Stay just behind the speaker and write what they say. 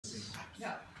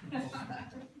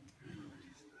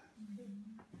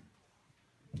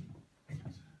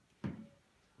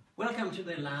Welcome to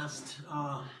the last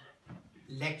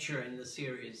lecture in the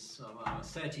series of our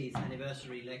 30th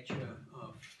anniversary lecture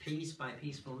of Peace by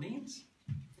Peaceful Means.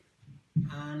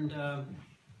 And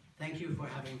thank you for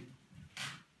having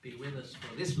been with us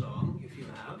for this long, if you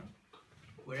have,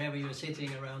 wherever you're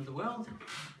sitting around the world.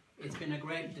 It's been a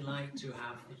great delight to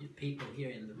have people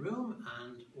here in the room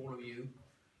and all of you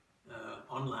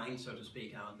online, so to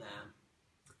speak, out there.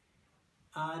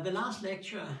 The last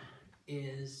lecture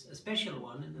is a special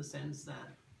one in the sense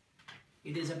that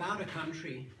it is about a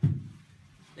country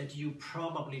that you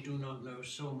probably do not know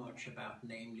so much about,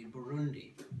 namely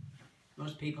Burundi.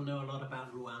 Most people know a lot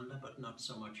about Rwanda, but not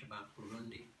so much about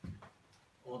Burundi.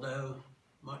 Although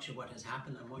much of what has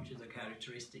happened and much of the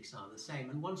characteristics are the same.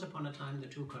 And once upon a time, the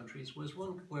two countries were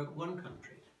one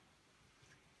country.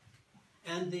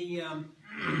 And the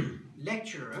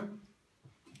lecturer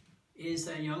is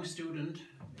a young student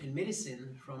in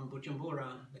medicine from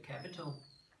Bujumbura, the capital,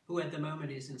 who at the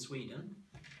moment is in Sweden,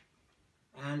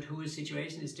 and whose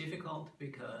situation is difficult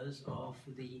because of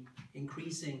the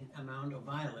increasing amount of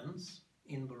violence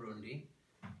in Burundi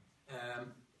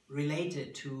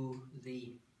related to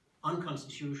the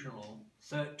unconstitutional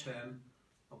third term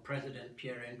of President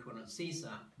Pierre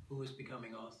Nkurunziza, who is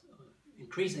becoming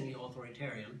increasingly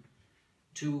authoritarian,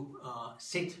 to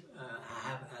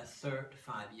have a third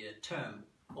 5-year term,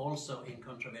 also in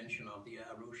contravention of the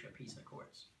Arusha Peace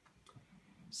Accords.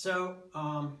 So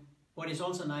what is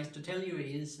also nice to tell you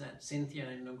is that Cynthia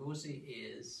Ndongozi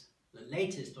is the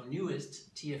latest or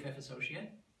newest TFF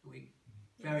associate. We're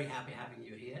very happy having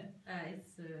you here.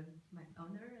 It's my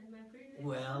honor and my privilege.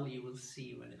 Well, you will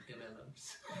see when it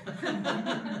develops.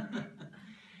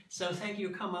 So thank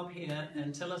you. Come up here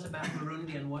and tell us about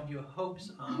Burundi and what your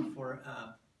hopes are for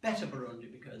a better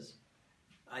Burundi, because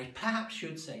I perhaps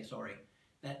should say, sorry,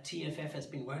 that TFF has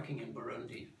been working in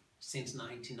Burundi since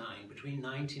 '99, between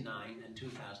 '99 and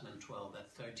 2012,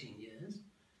 that's 13 years,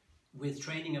 with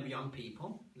training of young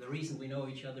people. The reason we know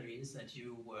each other is that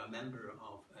you were a member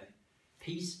of a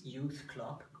peace youth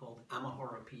club called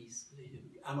Amahoro Peace,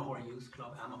 Amahoro Youth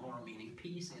Club, Amahoro meaning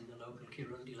peace in the local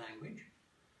Kirundi language.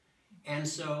 And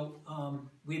so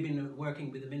we've been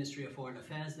working with the Ministry of Foreign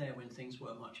Affairs there when things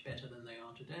were much better than they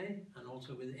are today, and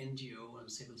also with NGO and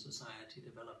civil society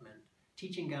development,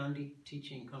 teaching Gandhi,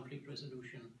 teaching conflict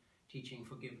resolution, teaching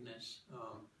forgiveness,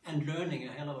 and learning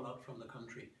a hell of a lot from the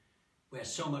country where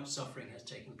so much suffering has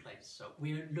taken place. So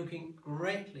we're looking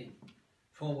greatly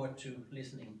forward to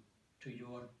listening to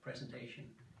your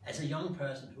presentation as a young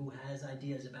person who has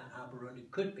ideas about how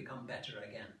Burundi could become better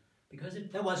again, because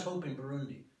there was hope in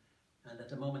Burundi, and at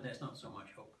the moment there's not so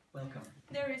much hope. Welcome.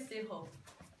 There is still hope.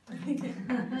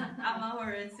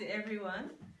 Amahoro to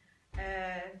everyone.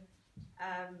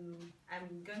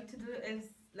 I'm going to do a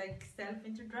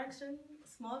self-introduction,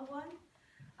 small one.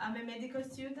 I'm a medical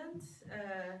student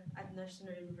at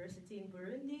National University in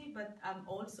Burundi, but I'm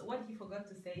also, what he forgot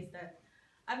to say is that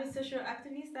I'm a social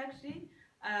activist actually.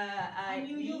 I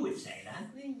knew you would say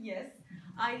that. Yes.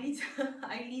 I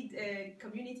lead a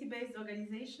community-based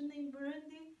organization in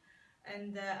Burundi,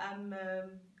 and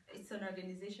it's an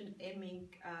organization aiming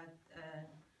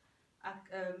at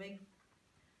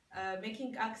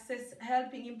making access,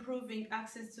 helping improving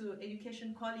access to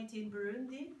education quality in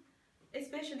Burundi,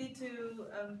 especially to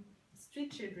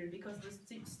street children, because the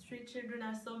street children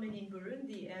are so many in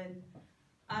Burundi, and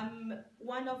I'm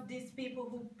one of these people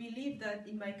who believe that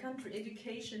in my country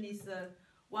education is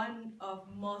one of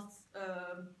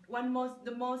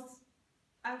the most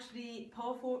actually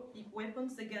powerful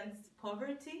weapons against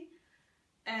poverty,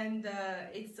 and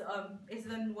it's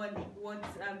then what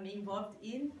I'm involved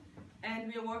in.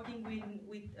 And we're working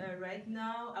with right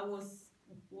now. I was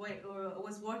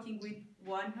working with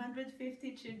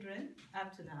 150 children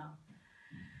up to now,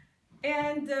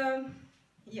 and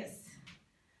yes,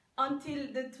 until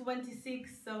the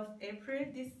 26th of April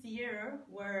this year,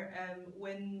 where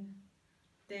when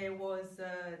there was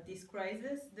this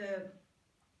crisis, the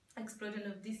explosion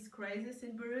of this crisis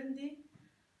in Burundi.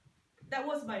 That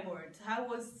was my word. I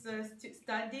was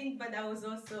studying, but I was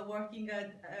also working as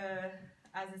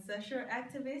a social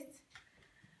activist.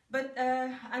 But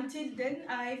until then,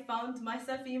 I found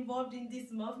myself involved in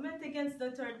this movement against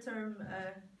the third term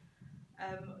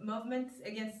movement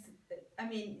against,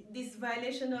 this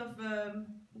violation of,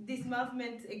 this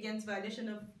movement against violation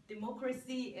of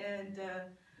democracy and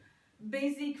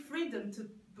basic freedom to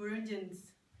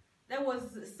Burundians. That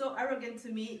was so arrogant to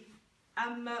me.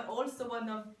 I'm also one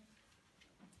of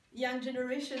young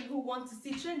generation who want to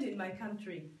see change in my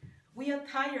country. We are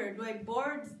tired, we're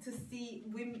bored to see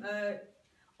women,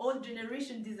 old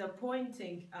generation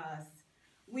disappointing us.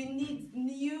 We need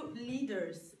new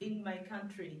leaders in my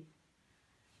country.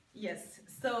 Yes,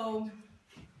 so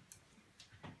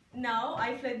now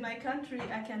I fled my country,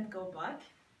 I can't go back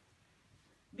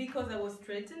because I was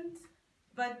threatened,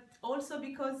 but also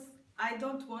because I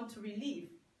don't want to relive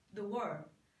the war.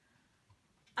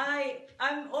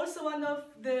 I'm also one of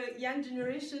the young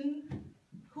generation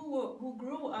who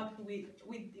grew up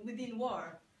within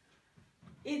war.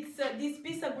 It's this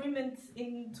peace agreement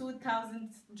in 2000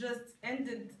 just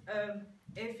ended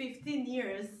a 15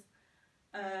 years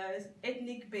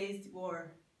ethnic-based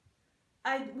war.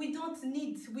 We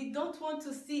don't want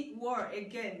to see war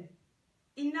again.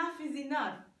 Enough is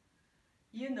enough,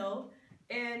 you know.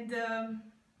 And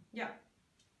yeah,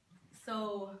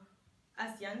 so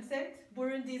as Jan said,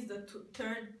 Burundi is the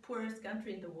third poorest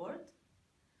country in the world.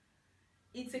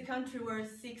 It's a country where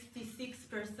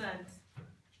 66%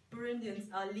 Burundians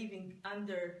are living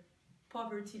under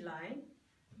poverty line.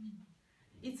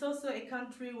 It's also a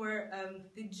country where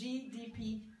the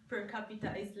GDP per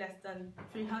capita is less than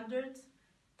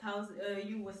 300,000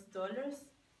 US dollars.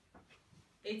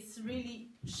 It's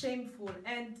really shameful,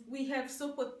 and we have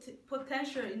so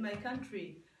potential in my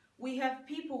country. We have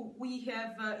people,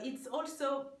 it's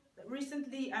also,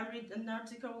 recently I read an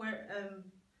article where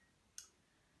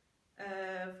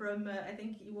from, I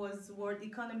think it was World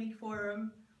Economic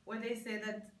Forum, where they say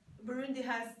that Burundi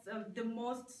has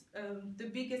the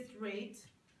biggest rate,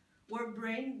 where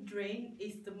brain drain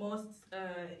is the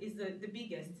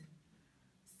biggest.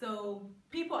 So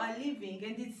people are living,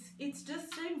 and it's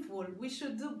just shameful. We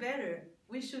should do better.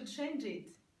 We should change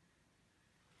it.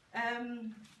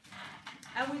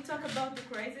 I will talk about the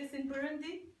crisis in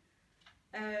Burundi.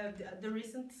 The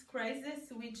recent crisis,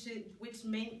 which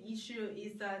main issue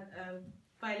is that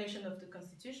violation of the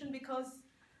constitution, because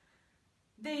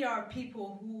they are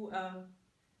people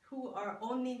who are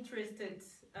only interested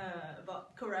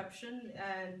about corruption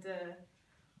and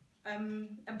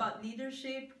about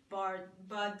leadership,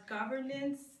 bad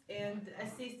governance, and a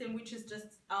system which is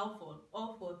just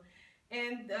awful,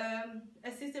 and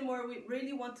a system where we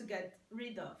really want to get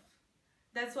rid of.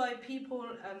 That's why people,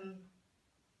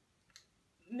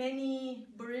 many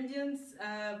Burundians,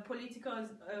 political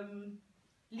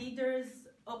leaders,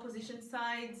 opposition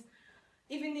sides,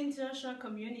 even the international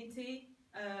community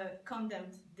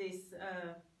condemned this.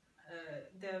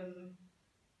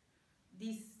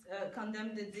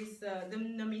 The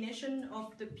nomination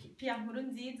of the Pierre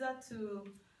Nkurunziza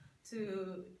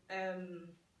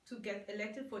to get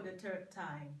elected for the third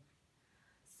time.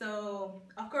 So,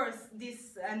 of course,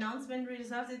 this announcement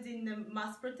resulted in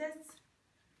mass protests,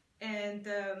 and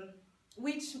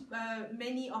which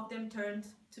many of them turned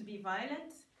to be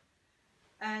violent.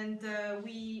 And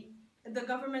the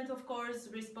government, of course,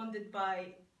 responded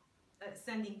by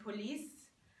sending police,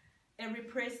 a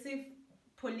repressive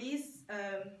police,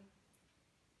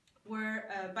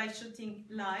 by shooting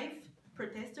live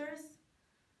protesters.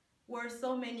 Were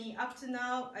so many up to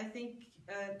now. I think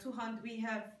 200. We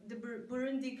have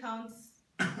Burundi counts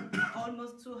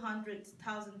almost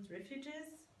 200,000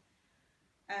 refugees.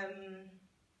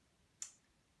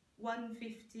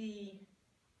 150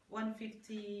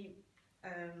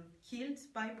 killed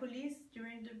by police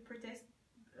during the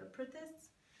protests.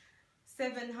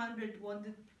 700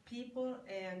 wounded people,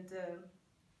 and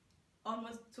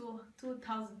almost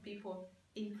 2,000 people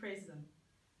in prison.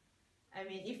 I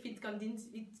mean, if it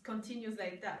continues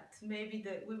like that, maybe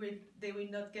they will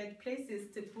not get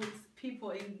places to put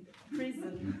people in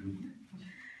prison.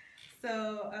 So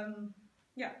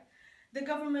yeah, the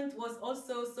government was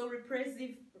also so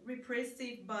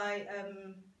repressive by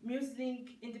muzzling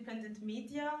independent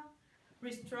media,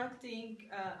 restricting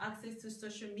access to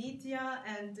social media,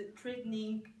 and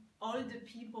threatening all the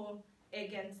people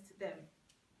against them.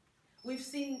 We've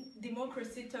seen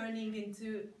democracy turning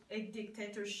into a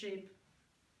dictatorship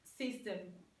system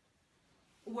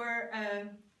where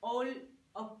all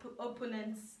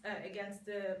opponents against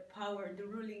the power, the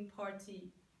ruling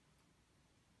party,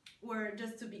 were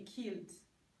just to be killed.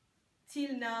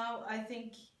 Till now, I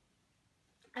think.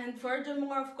 And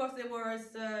furthermore, of course, there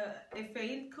was a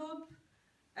failed coup,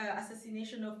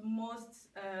 assassination of most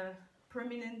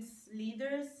prominent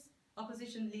leaders,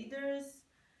 opposition leaders,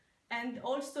 and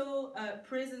also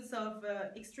presence of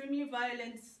extremely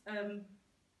violent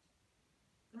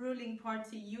ruling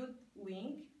party youth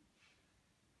wing,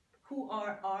 who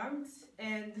are armed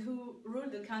and who rule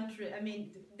the country. I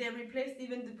mean, they replaced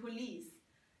even the police.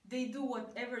 They do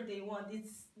whatever they want.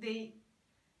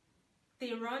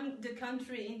 They run the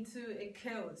country into a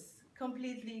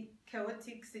completely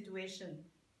chaotic situation.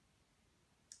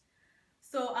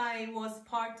 So I was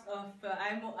part of,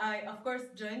 I of course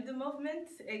joined the movement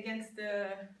against the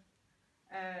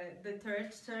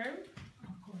third term.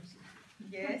 Of course.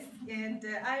 Yes, and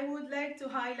I would like to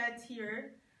highlight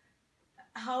here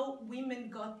how women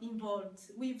got involved.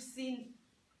 We've seen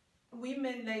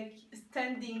women like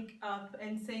standing up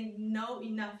and saying no,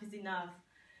 enough is enough.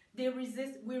 They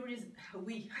resist, we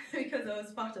because I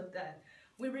was part of that.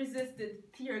 We resisted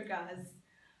tear gas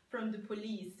from the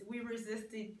police. We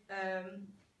resisted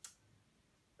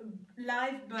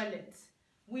live bullets.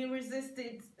 We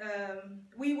resisted,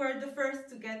 we were the first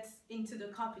to get into the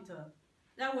Capitol.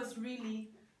 That was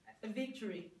really a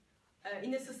victory.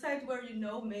 In a society where, you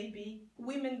know, maybe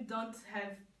women don't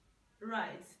have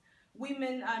rights,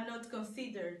 women are not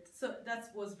considered, so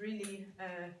that was really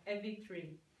a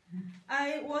victory.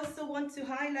 I also want to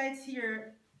highlight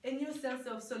here a new sense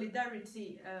of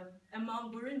solidarity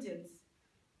among Burundians.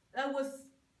 That was,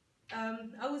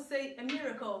 I would say, a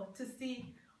miracle to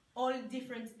see all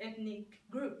different ethnic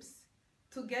groups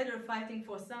together fighting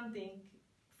for something,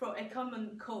 for a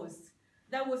common cause.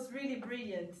 That was really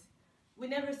brilliant.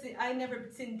 I never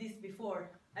seen this before.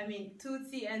 I mean,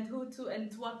 Tutsi and Hutu and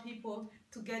Twa people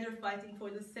together fighting for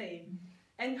the same,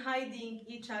 and hiding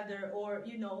each other, or,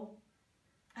 you know,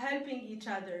 helping each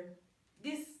other.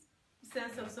 This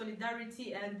sense of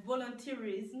solidarity and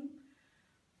volunteerism,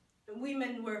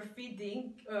 women were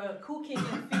feeding, cooking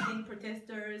and feeding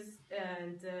protesters,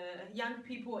 and young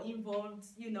people involved,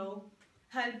 you know,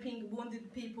 helping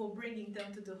wounded people, bringing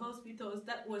them to the hospitals.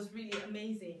 That was really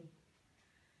amazing.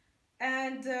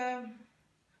 And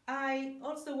I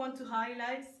also want to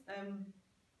highlight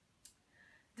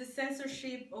the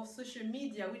censorship of social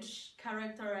media, which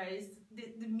characterized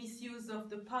the misuse of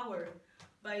the power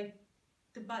by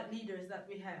the bad leaders that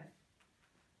we have.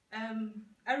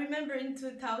 I remember in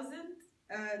 2000,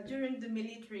 during the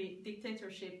military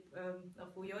dictatorship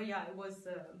of Uyoya, I was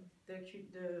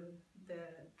the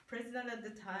president at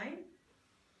the time.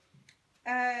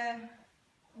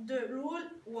 The rule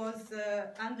was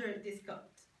under this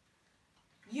cut.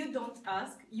 You don't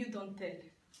ask, you don't tell.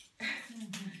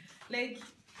 Like,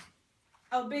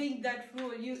 obeying that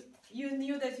rule, you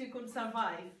knew that you could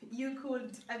survive. You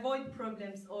could avoid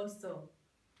problems also.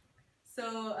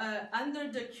 So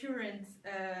under the current,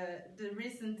 the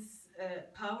recent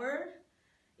power,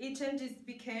 it changes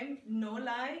became no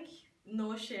like,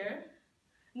 no share,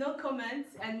 no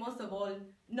comments, and most of all,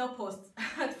 no posts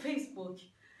at Facebook.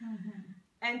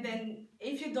 And then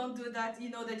if you don't do that, you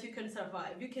know that you can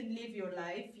survive. You can live your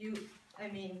life. I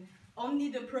mean, only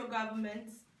the pro-government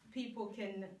people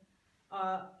can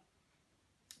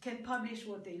publish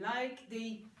what they like.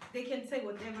 They can say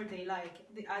whatever they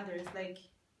like. The others, like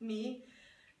me,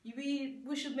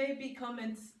 we should maybe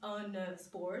comment on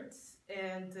sports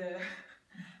and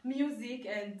music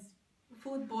and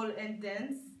football and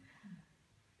dance.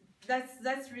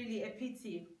 That's really a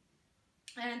pity.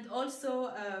 And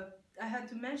also, I had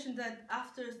to mention that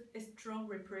after a strong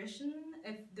repression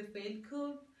of the failed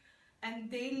coup and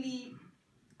daily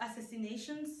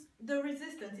assassinations, the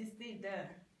resistance is still there.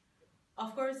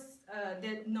 Of course,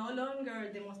 there are no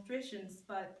longer demonstrations,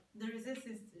 but the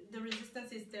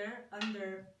resistance is there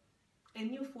under a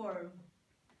new form.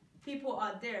 People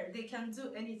are there. They can't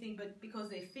do anything but because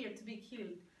they fear to be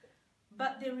killed.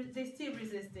 But they're still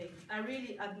resisting. I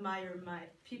really admire my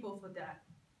people for that.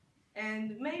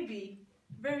 And maybe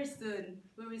very soon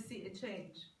we will see a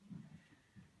change.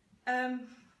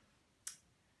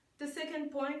 The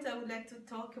second point I would like to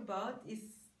talk about is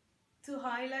to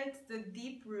highlight the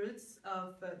deep roots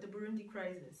of the Burundi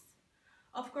crisis.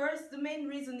 Of course, the main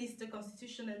reason is the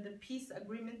constitution and the peace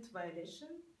agreement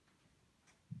violation.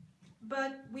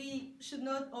 But we should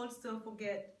not also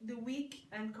forget the weak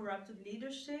and corrupted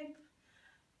leadership,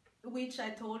 which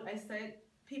I said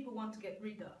people want to get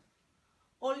rid of.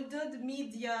 Although the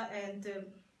media and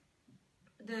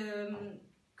the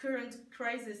current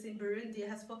crisis in Burundi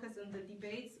has focused on the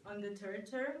debates on the third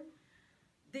term,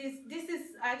 this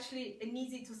is actually an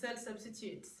easy to sell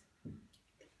substitute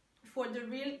for the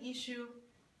real issue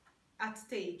at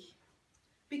stake.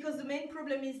 Because the main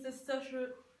problem is the social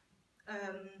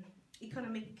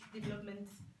economic development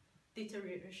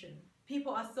deterioration.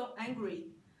 People are so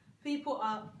angry. People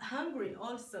are hungry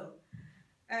also.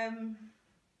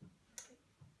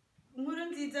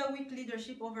 Nkurunziza's weak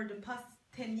leadership over the past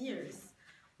 10 years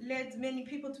led many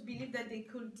people to believe that they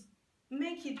could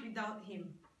make it without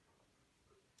him.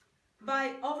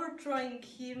 By overthrowing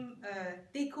him,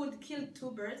 they could kill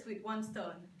two birds with one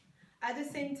stone. At the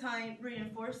same time,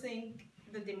 reinforcing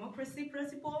the democracy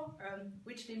principle,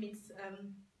 which limits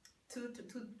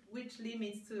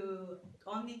to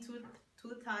only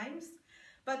two times,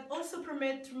 but also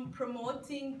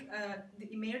promoting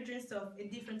the emergence of a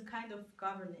different kind of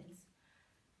governance,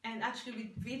 and actually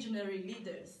with visionary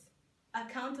leaders,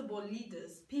 accountable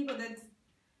leaders, people that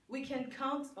we can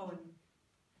count on,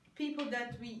 people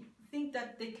that we think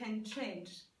that they can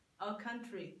change our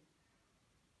country.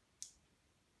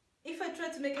 If I try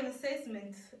to make an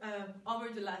assessment over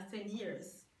the last 10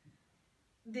 years,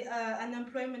 the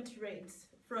unemployment rate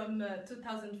from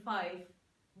 2005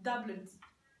 doubled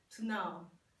to now.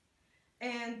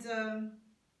 And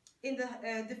in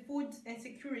the food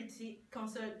insecurity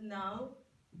concerned now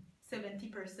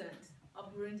 70%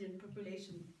 of Burundian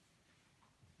population.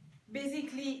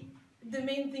 Basically, the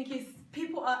main thing is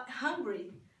people are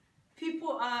hungry,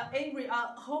 people are angry,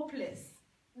 are hopeless.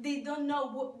 They don't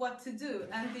know what to do,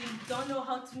 and they don't know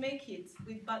how to make it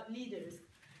with bad leaders.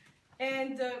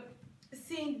 And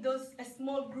seeing a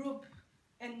small group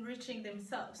enriching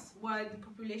themselves while the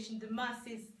population, the mass,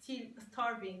 is still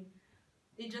starving,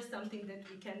 is just something that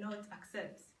we cannot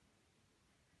accept.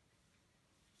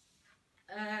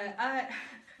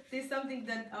 There's something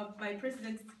that my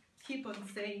president keep on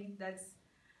saying, that's,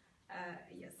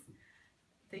 yes,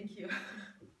 thank you.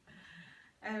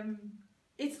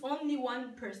 It's only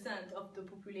 1% of the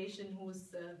population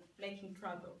who's making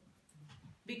trouble,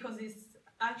 because it's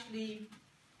actually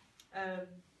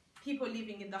people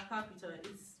living in the capital,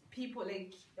 it's people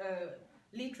like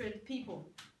literate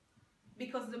people.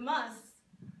 Because the mass,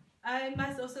 I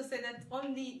must also say that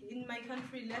only in my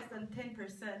country less than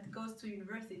 10% goes to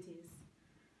universities.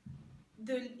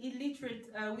 The illiterate,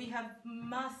 we have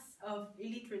mass of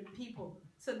illiterate people,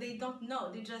 so they don't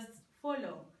know, they just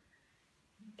follow.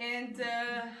 And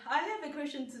I have a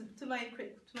question to my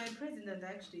president,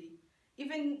 actually.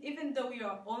 Even though we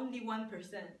are only 1%,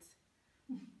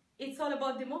 it's all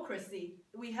about democracy.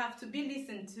 We have to be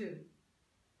listened to.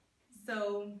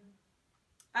 So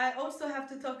I also have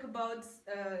to talk about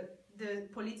the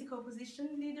political opposition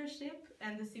leadership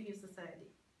and the civil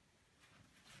society.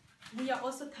 We are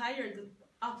also tired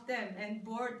of them and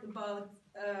bored about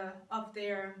of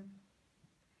their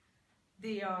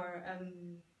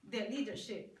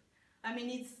leadership. I mean,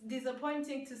 it's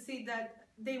disappointing to see that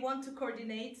they want to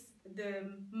coordinate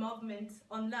the movement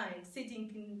online, sitting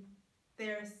in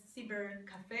their cyber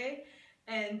cafe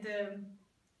and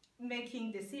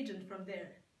making decisions from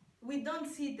there. We don't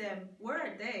see them. Where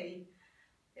are they?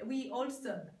 We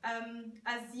also,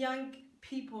 as young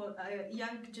people,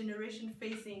 young generation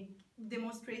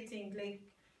demonstrating, like,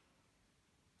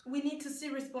 we need to see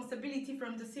responsibility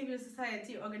from the civil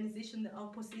society organization, the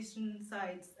opposition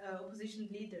sides, opposition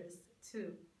leaders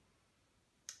too.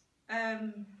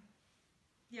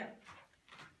 Yeah.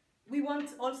 We want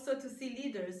also to see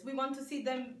leaders. We want to see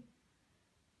them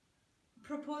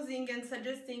proposing and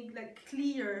suggesting like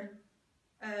clear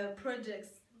projects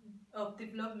of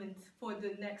development for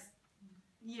the next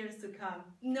years to come.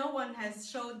 No one has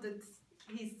showed that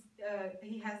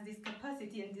he has this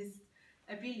capacity and this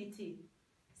ability,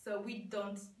 so we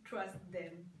don't trust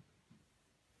them.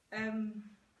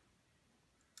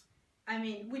 I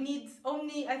mean, we need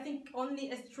only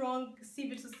a strong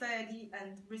civil society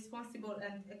and responsible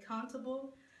and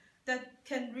accountable that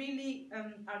can really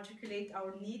articulate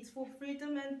our needs for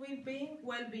freedom and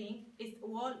well-being is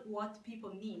all what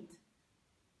people need.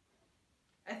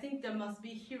 I think there must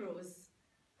be heroes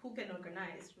who can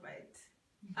organize, right?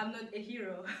 I'm not a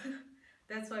hero.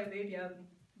 That's why maybe I'm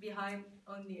behind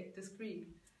only the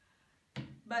screen.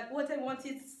 But what I want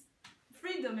is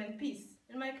freedom and peace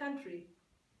in my country.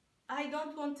 I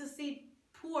don't want to see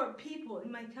poor people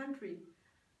in my country.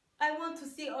 I want to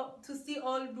see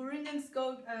all Burundians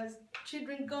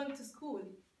children going to school,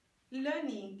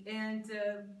 learning, and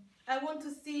I want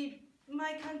to see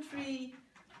my country.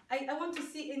 I want to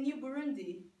see a new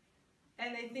Burundi,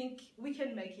 and I think we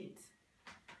can make it.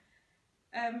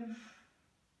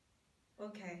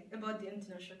 Okay, about the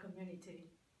international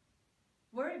community.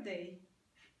 Where are they?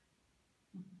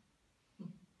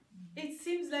 It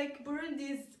seems like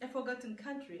Burundi is a forgotten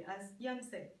country, as Jan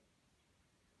said.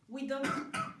 We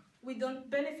don't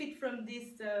benefit from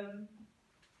this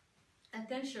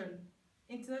attention,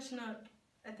 international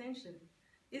attention.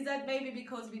 Is that maybe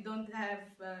because we don't have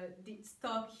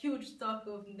huge stock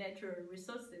of natural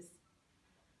resources?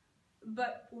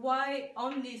 But why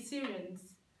only Syrians?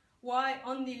 Why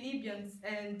only Libyans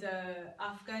and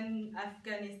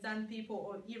Afghanistan people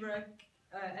or Iraq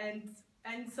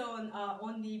and so on are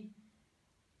only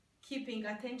keeping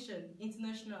attention,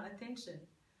 international attention?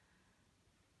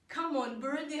 Come on,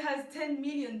 Burundi has 10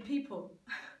 million people.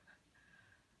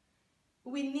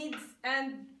 We need,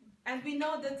 and we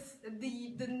know that the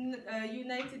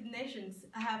United Nations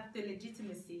have the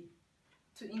legitimacy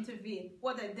to intervene?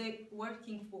 What are they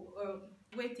working for or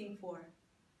waiting for?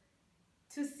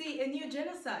 To see a new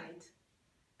genocide?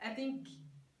 I think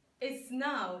it's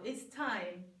now, it's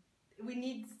time. We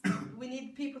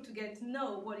need people to get to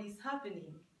know what is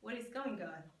happening, what is going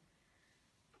on.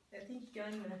 I think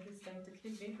Jan is going to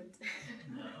kill me, but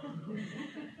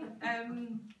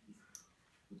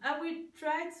I will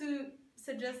try to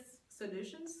suggest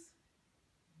solutions,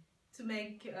 to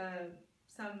make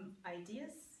some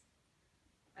ideas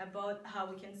about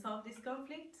how we can solve this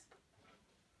conflict.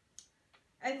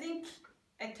 I think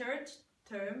a third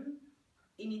term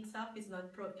in itself is not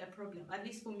a problem, at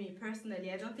least for me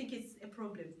personally. I don't think it's a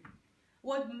problem.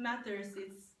 What matters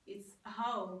is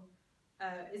how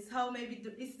maybe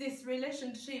it's this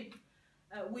relationship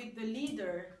with the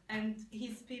leader and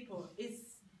his people.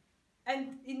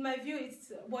 And in my view,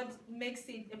 it's what makes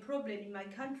it a problem in my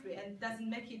country and doesn't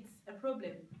make it a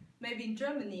problem maybe in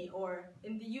Germany or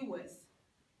in the US.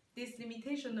 This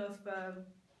limitation of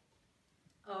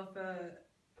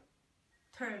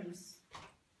terms.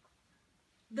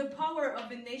 The power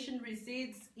of a nation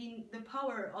resides in the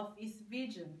power of its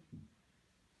vision.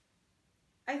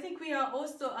 I think we are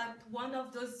also at one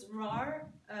of those rare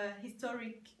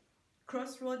historic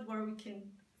crossroads where we can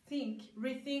think,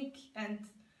 rethink, and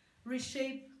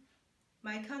reshape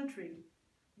my country.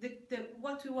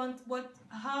 What we want,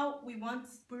 how we want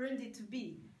Burundi to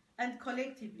be, and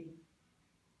collectively.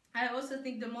 I also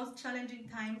think the most challenging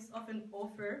times often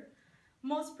offer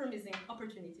most promising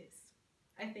opportunities.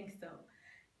 I think so.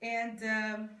 And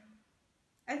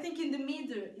I think in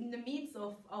the midst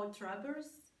of our troubles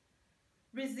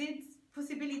resides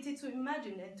possibility to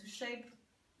imagine and to shape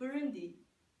Burundi.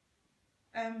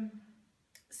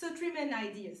 So 3 main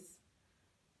ideas.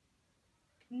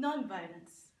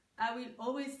 Non-violence. I will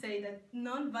always say that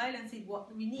non-violence is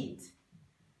what we need.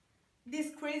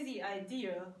 This crazy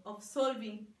idea of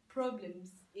solving problems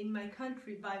in my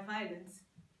country by violence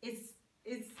is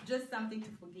just something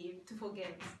to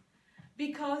forget.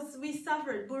 Because we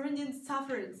suffered, Burundians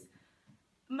suffered.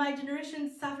 My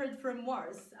generation suffered from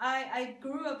wars. I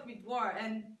grew up with war,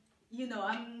 and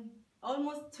I'm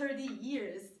almost 30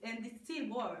 years and it's still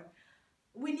war.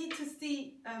 We need to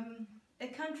see a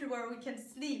country where we can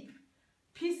sleep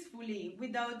peacefully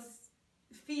without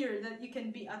fear that you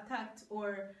can be attacked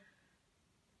or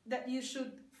that you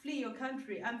should flee your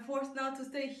country. I'm forced now to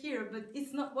stay here, but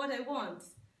it's not what I want.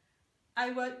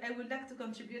 I would like to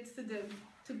contribute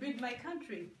to build my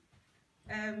country.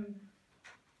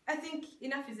 I think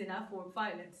enough is enough for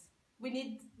violence. We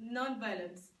need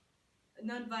non-violent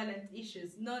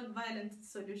issues, non-violent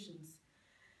solutions.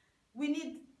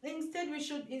 Instead we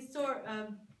should install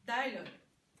dialogue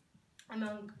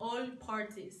among all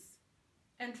parties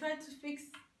and try to fix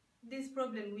this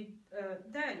problem with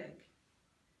dialogue.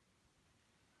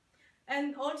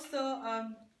 And also,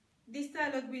 this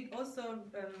dialogue will also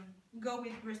go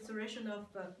with restoration of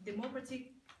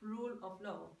democratic rule of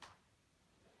law.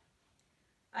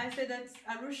 I said that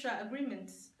Arusha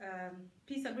agreements,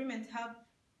 peace agreement, have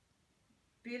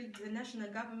built a national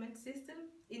government system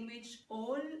in which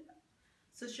all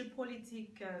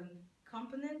sociopolitical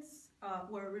components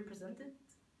were represented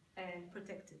and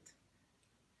protected.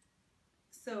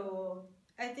 So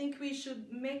I think we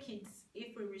should make it,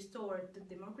 if we restore the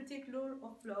democratic rule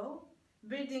of law,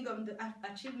 building on the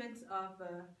achievements of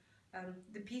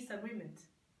the peace agreement,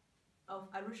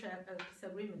 of Arusha peace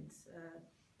agreements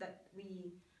that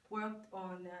we worked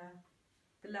on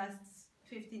the last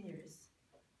 15 years.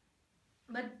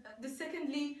 But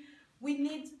secondly, we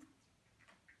need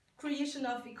creation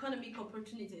of economic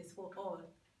opportunities for all.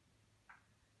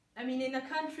 I mean, in a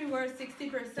country where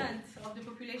 60% of the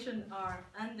population are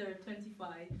under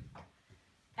 25,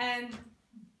 and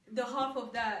the half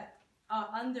of that are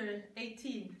under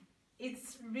 18,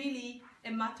 it's really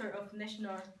a matter of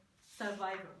national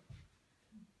survival.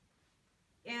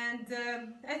 And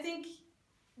I think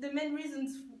the main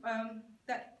reasons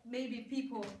that maybe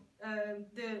people,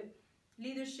 the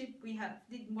leadership we have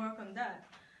didn't work on that,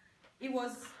 it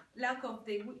was lack of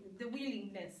the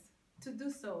willingness to do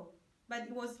so, but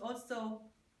it was also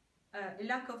a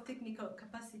lack of technical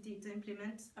capacity to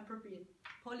implement appropriate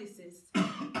policies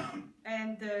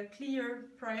and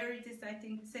clear priority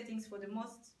settings for the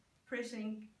most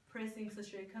pressing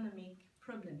socioeconomic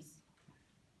problems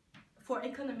for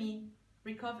economy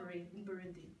recovery in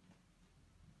Burundi.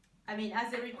 I mean,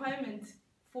 as a requirement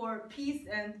for peace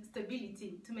and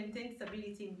stability, to maintain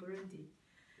stability in Burundi.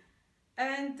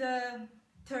 And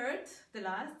third, the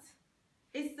last,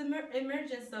 is the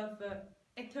emergence of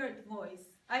a third voice.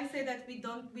 I say that we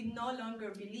no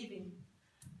longer believe in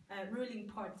a ruling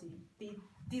party. They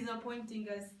disappointing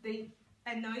us.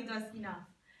 and no, it does enough.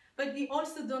 But we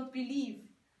also don't believe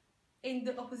in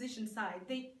the opposition side.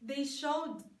 They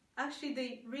showed, actually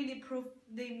they really proved,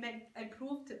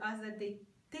 proved to us that they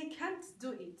can't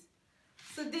do it.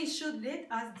 So they should let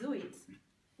us do it.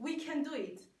 We can do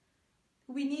it.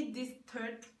 We need this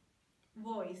third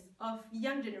voice of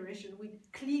young generation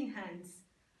with clean hands,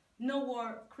 no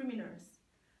war criminals.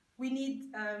 We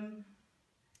need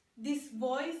this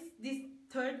voice, this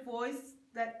third voice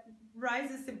that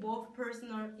rises above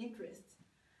personal interests.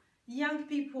 Young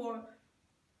people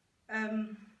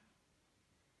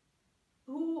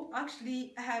who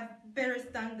actually have better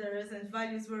standards and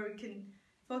values where we can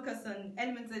focus on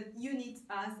elements that unite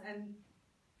us and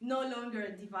no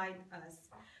longer divide us.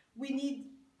 We need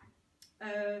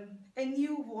a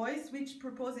new voice which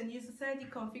proposes a new society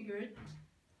configured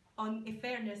on a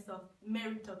fairness of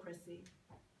meritocracy.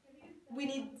 We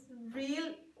need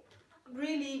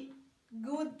really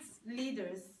good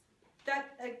leaders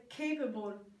that are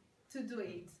capable to do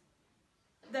it,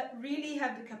 that really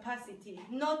have the capacity,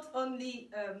 not only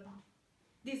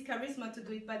this charisma to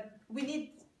do it, but we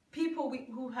need people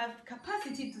who have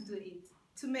capacity to do it,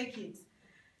 to make it.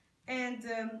 And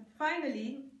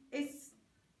finally, it's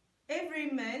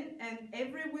every man and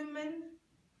every woman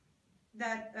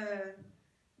that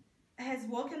has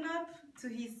woken up to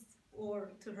his or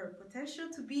to her potential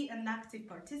to be an active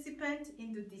participant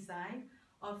in the design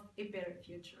of a better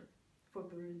future for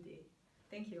Burundi.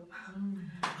 Thank you.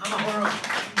 Amahoro.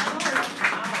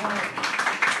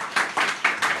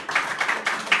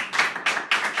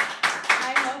 I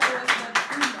hope it was not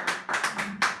too long.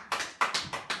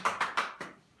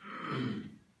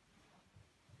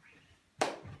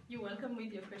 You're welcome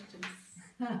with your questions.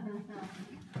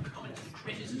 Comments,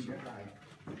 criticism.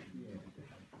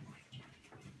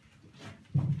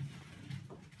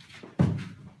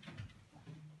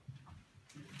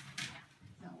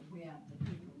 So we have the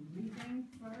people reading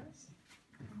first,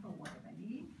 for what they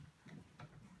need.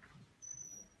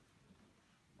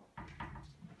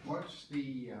 What's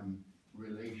the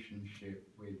relationship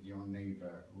with your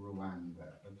neighbour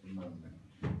Rwanda at the moment?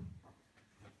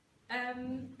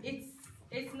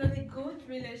 It's not a good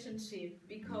relationship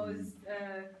because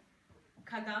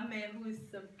Kagame, who is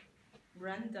the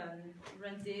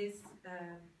Rwandese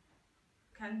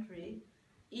country,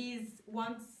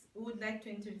 would like to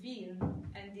intervene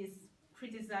and is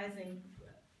criticizing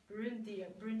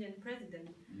Burundian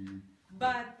president.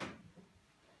 But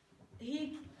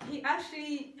he's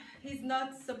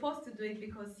not supposed to do it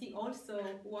because he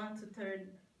also wants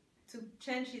to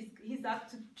change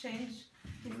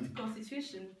his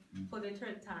constitution for the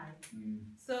third time.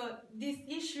 So this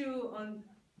issue on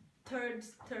third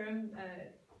term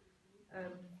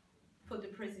for the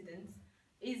president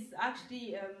is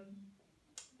actually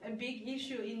a big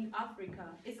issue in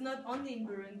Africa. It's not only in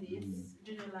Burundi, it's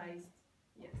generalized.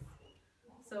 Yes.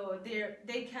 So they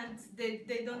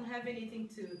don't have anything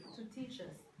to teach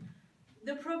us.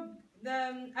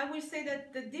 I will say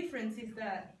that the difference is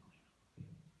that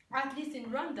at least in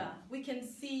Rwanda we can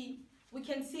see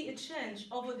a change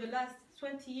over the last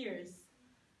 20 years.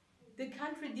 The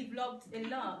country developed a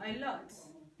lot.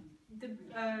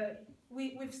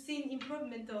 We've seen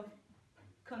improvement of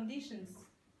conditions,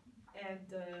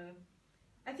 and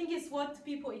I think it's what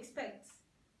people expect.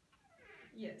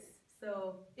 Yes,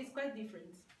 so it's quite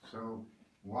different. So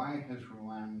why has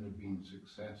Rwanda been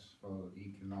successful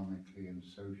economically and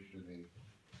socially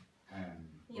and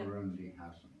Burundi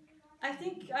hasn't? I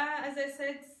think, as I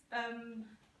said,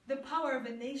 the power of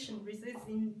a nation resides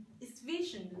in its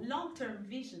vision, long-term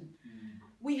vision.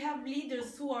 We have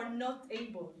leaders who are not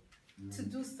able to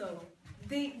do so.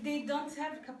 They don't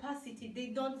have capacity. They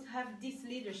don't have this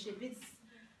leadership.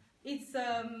 It's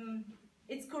a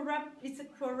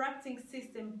corrupting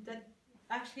system that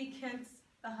actually can't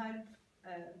help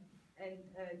and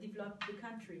develop the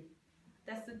country.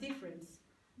 That's the difference.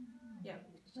 Yeah.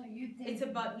 So you think it's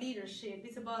about leadership.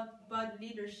 It's about bad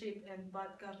leadership and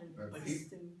bad governance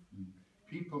system.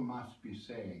 People must be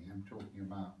saying, I'm talking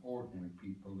about ordinary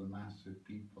people, the massive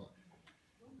people,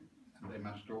 they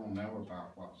must all know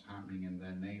about what's happening in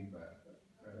their neighborhood.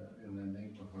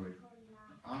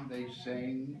 Aren't they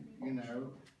saying, you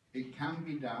know, it can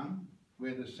be done?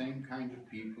 We're the same kind of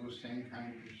people, same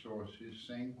kind of resources,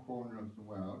 same corner of the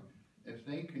world. If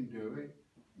they can do it,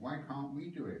 why can't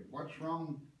we do it? What's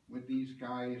wrong with these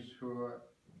guys who are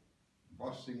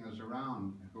bossing us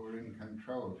around, who are in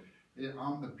control?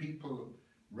 Aren't the people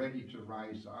ready to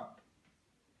rise up?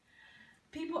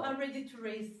 People are ready to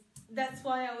raise. That's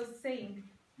why I was saying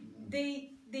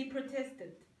they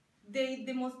protested, they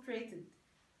demonstrated,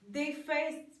 they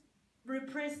faced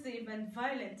repressive and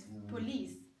violent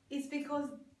police. It's because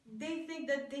they think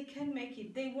that they can make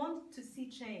it. They want to see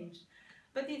change.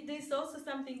 But there's also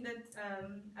something that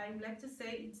I would like to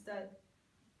say, it's that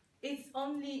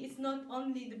it's not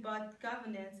only about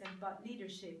governance and about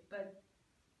leadership, but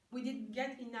we didn't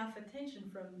get enough attention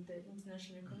from the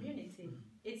international community.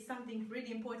 It's something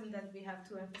really important that we have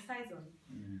to emphasize on.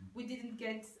 We didn't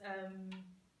get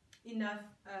enough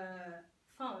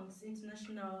funds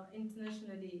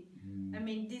internationally. I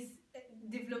mean, this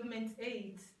development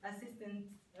aid assistance,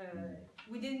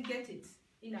 we didn't get it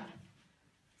enough.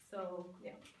 So,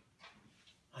 yeah.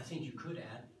 I think you could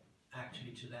add,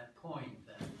 actually, to that point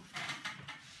that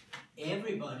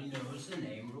everybody knows the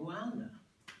name Rwanda.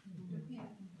 Yeah.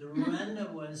 The Rwanda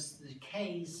was the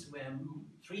case where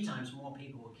 3 times more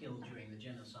people were killed during the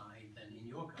genocide than in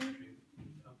your country.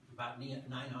 About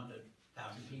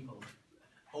 900,000 people,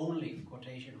 only,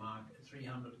 quotation mark,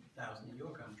 300,000 in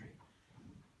your country.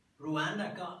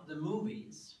 Rwanda got the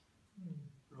movies.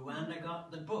 Rwanda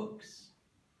got the books.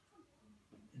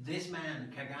 This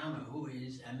man, Kagame, who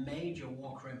is a major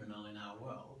war criminal in our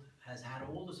world, has had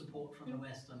all the support from the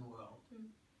Western world.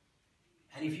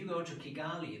 And if you go to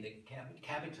Kigali, the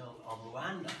capital of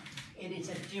Rwanda, it is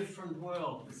a different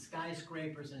world with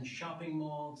skyscrapers and shopping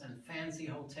malls and fancy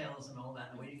hotels and all that.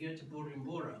 And when you go to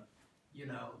Burundi, you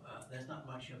know, there's not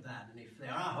much of that. And if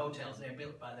there are hotels, they're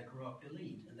built by the corrupt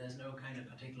elite. And there's no kind of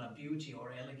particular beauty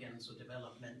or elegance or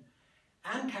development.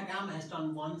 And Kagame has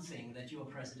done one thing that your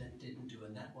president didn't do,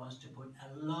 and that was to put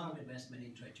a lot of investment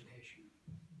into education.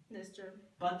 That's true.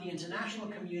 But the international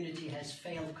community has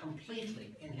failed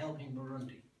completely in helping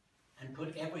Burundi and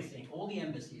put everything, all the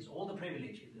embassies, all the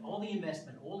privileges, all the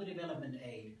investment, all the development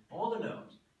aid, all the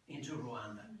loans into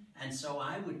Rwanda. And so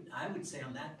I would say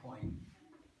on that point,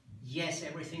 yes,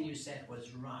 everything you said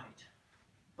was right.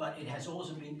 But it has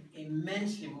also been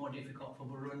immensely more difficult for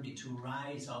Burundi to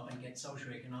rise up and get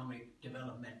socio-economic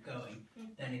development going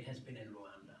than it has been in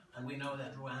Rwanda. And we know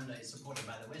that Rwanda is supported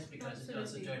by the West because it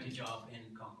does a dirty job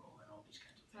in Congo and all these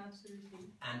kinds of things. Absolutely.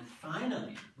 And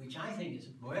finally, which I think is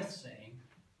worth saying,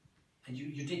 and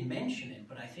you did mention it,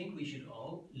 but I think we should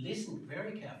all listen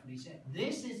very carefully, say,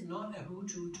 this is not a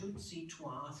Hutu, Tutsi,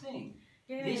 Twa thing.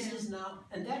 Yeah. This is now,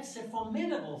 and that's a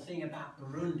formidable thing about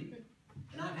Burundi.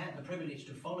 And I've had the privilege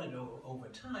to follow it over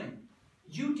time.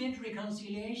 You did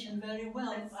reconciliation very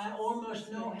well. I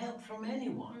almost no help from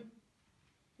anyone.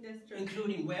 That's true.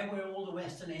 Including where were all the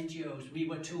Western NGOs? We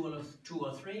were two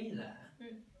or three there.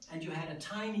 And you had a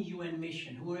tiny UN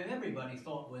mission who everybody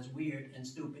thought was weird and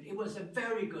stupid. It was a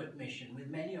very good mission with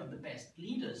many of the best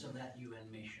leaders of that UN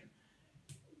mission.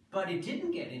 But it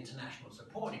didn't get international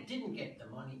support. It didn't get the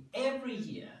money. Every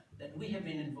year that we have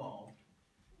been involved,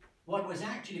 what was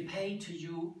actually paid to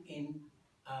you in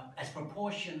as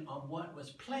proportion of what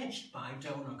was pledged by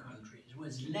donor countries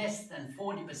was less than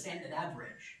 40% at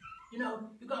average. You know,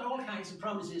 you got all kinds of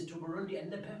promises to Burundi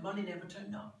and the money never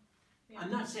turned up. Yeah.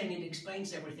 I'm not saying it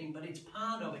explains everything, but it's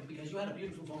part of it because you had a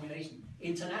beautiful formulation.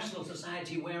 International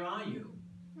society, where are you?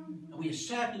 And we are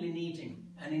certainly needing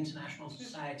an international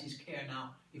society's care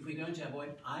now if we're going to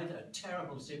avoid either a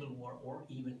terrible civil war or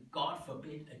even, God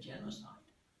forbid, a genocide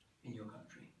in your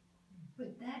country.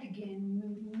 But that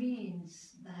again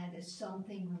means that is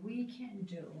something we can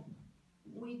do.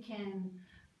 We can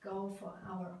go for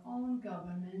our own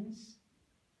governments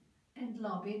and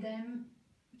lobby them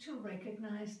to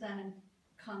recognize that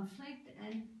conflict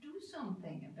and do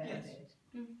something about it.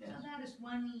 Yes. So that is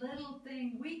one little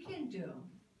thing we can do.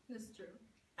 That's true.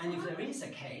 And if there is a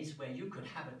case where you could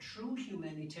have a true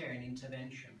humanitarian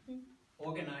intervention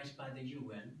organized by the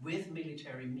UN with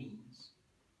military means,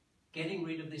 getting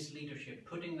rid of this leadership,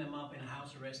 putting them up in a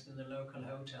house arrest in the local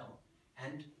hotel,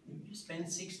 and spend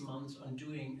 6 months on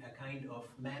doing a kind of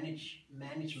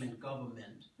management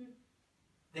government,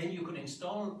 then you could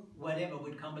install whatever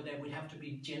would come, but there would have to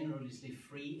be generously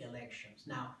free elections.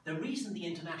 Now, the reason the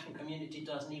international community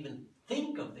doesn't even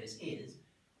think of this is,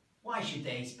 why should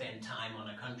they spend time on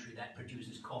a country that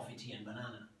produces coffee, tea and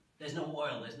banana? There's no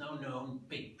oil, there's no known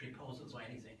big proposals or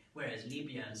anything, whereas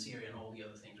Libya and Syria and all the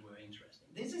other things were interesting.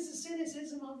 This is the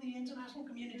cynicism of the international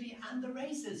community and the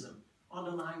racism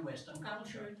underlying Western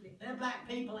culture. Absolutely. They're black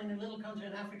people in a little country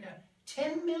in Africa,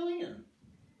 10 million.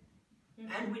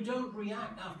 And we don't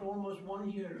react after almost 1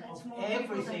 year That's of more people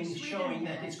everything than showing Sweden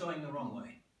that has. it's going the wrong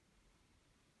way.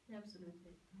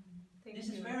 Absolutely. This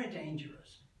is very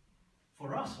dangerous.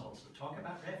 For us also, talk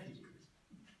about refugees.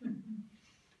 Thank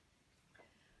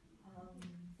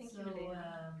you, So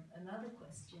Helena. another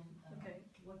question. Okay.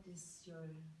 What is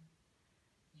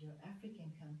your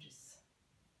African countries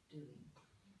doing?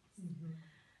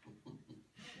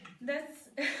 That's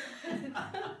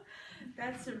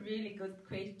that's a really good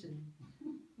question.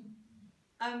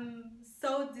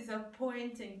 so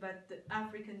disappointing, but the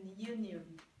African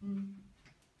Union,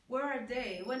 where are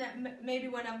they? Maybe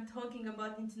when I'm talking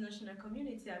about international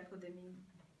community, I put them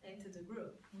into the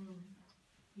group.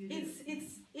 It's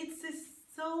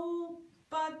so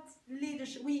bad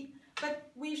leadership.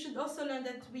 But we should also learn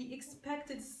that we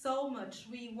expected so much.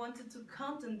 We wanted to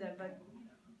count on them, but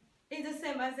it's the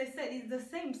same, as I said, it's the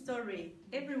same story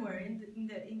everywhere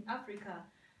in Africa.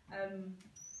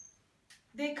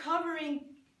 They're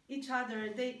covering each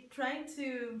other. They trying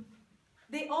to.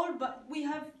 But we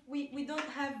don't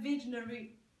have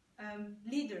visionary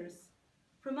leaders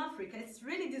from Africa. It's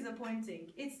really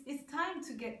disappointing. It's time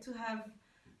to have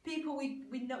people we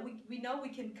know we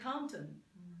can count on.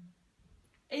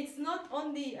 It's not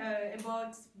only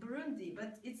about Burundi,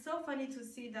 but it's so funny to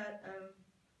see that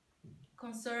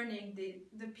concerning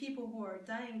the people who are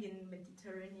dying in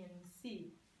Mediterranean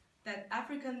Sea, that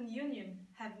African Union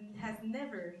has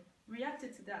never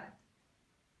reacted to that.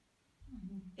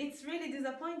 It's really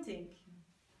disappointing.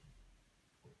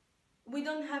 We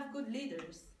don't have good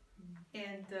leaders,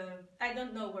 and I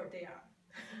don't know where they are.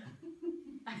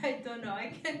 I don't know.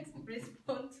 I can't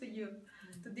respond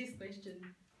to this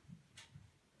question.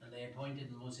 And they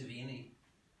appointed Museveni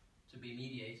to be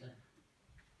mediator.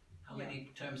 How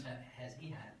many terms has he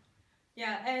had?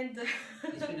 Yeah, and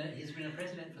he's been a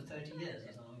president for 30 years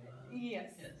or something.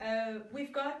 Yes.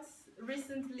 We've got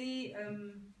recently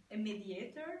a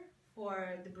mediator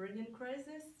for the Burundian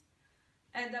crisis,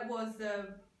 and that was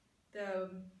the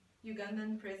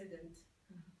Ugandan president,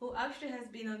 who actually has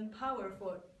been on power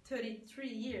for 33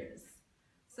 years.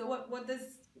 So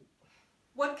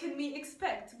what can we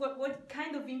expect? What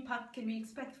kind of impact can we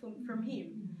expect from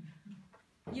him?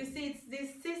 You see, it's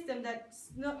this system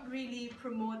that's not really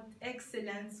promote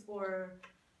excellence or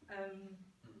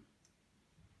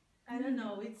I don't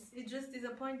know. It's just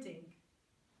disappointing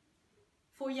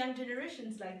for young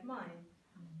generations like mine.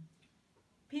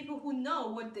 People who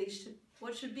know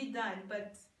what should be done,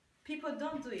 but people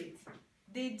don't do it.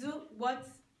 They do what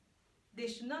they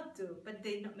should not do, but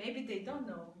maybe they don't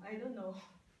know. I don't know.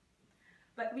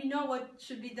 But we know what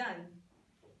should be done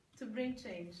to bring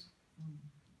change.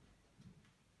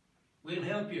 We'll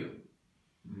help you.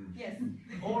 Yes.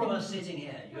 All of us sitting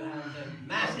here, you have the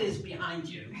masses behind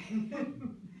you.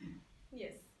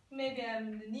 Yes. Maybe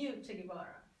I'm the new Che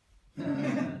Guevara.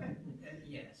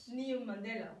 Yes. New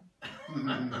Mandela.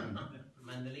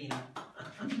 Mandalina.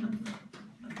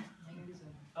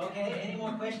 Okay, any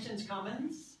more questions,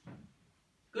 comments?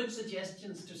 Good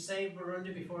suggestions to save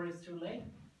Burundi before it's too late?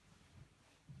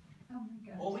 Oh my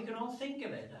God. Or we can all think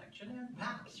of it, actually, and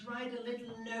perhaps write a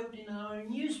little note in our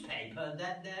newspaper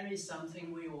that there is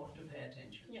something we ought to pay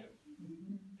attention to. Yeah.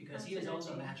 Because here is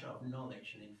also a matter of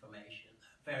knowledge and information.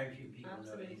 Very few people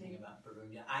know anything about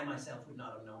Burundi. I myself would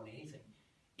not have known anything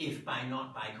if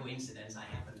not by coincidence I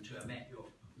happened to have met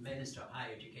your Minister of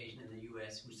Higher Education in the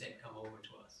US who said come over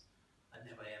to us. I'd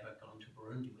never ever gone to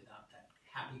Burundi without that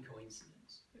happy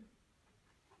coincidence.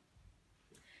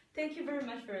 Thank you very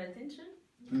much for your attention.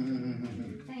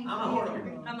 Thank Amahoro.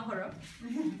 you. Amahoro.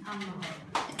 Amahoro.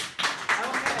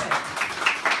 Okay.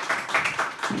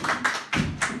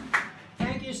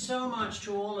 Thank you so much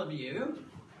to all of you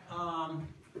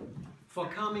for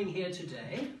coming here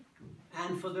today,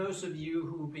 and for those of you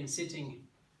who've been sitting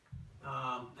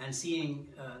and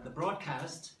seeing the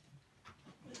broadcast.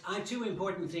 I have two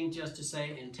important things just to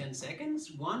say in 10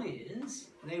 seconds. One is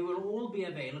they will all be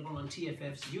available on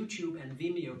TFF's YouTube and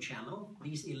Vimeo channel,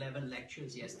 these 11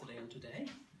 lectures yesterday and today,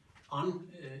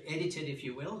 edited, if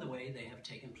you will, the way they have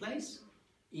taken place.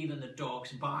 Even the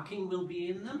dogs barking will be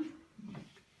in them.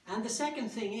 And the second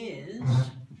thing is,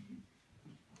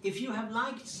 if you have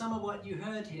liked some of what you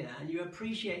heard here and you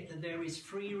appreciate that there is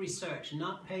free research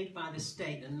not paid by the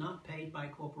state and not paid by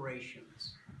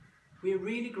corporations, we're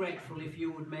really grateful if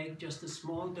you would make just a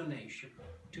small donation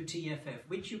to TFF,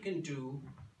 which you can do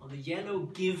on the yellow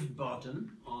Give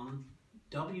button on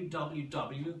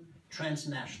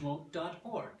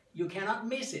www.transnational.org. You cannot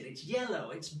miss it. It's yellow,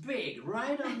 it's big,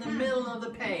 right on the middle of the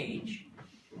page.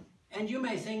 And you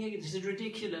may think it is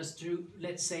ridiculous to,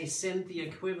 let's say, send the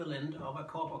equivalent of a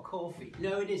cup of coffee.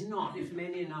 No, it is not, if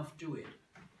many enough do it.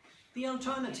 The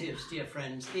alternatives, dear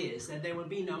friends, is that there will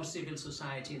be no civil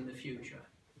society in the future.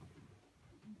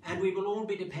 And we will all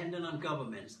be dependent on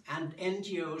governments, and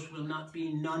NGOs will not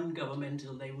be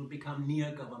non-governmental, they will become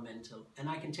near-governmental. And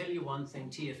I can tell you one thing,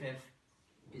 TFF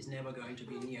is never going to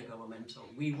be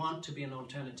near-governmental. We want to be an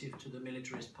alternative to the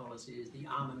militarist policies, the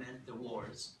armament, the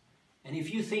wars. And if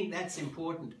you think that's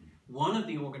important, one of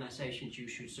the organizations you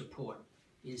should support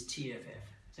is TFF.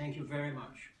 Thank you very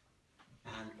much,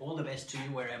 and all the best to you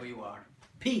wherever you are.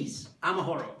 Peace.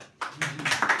 Amahoro.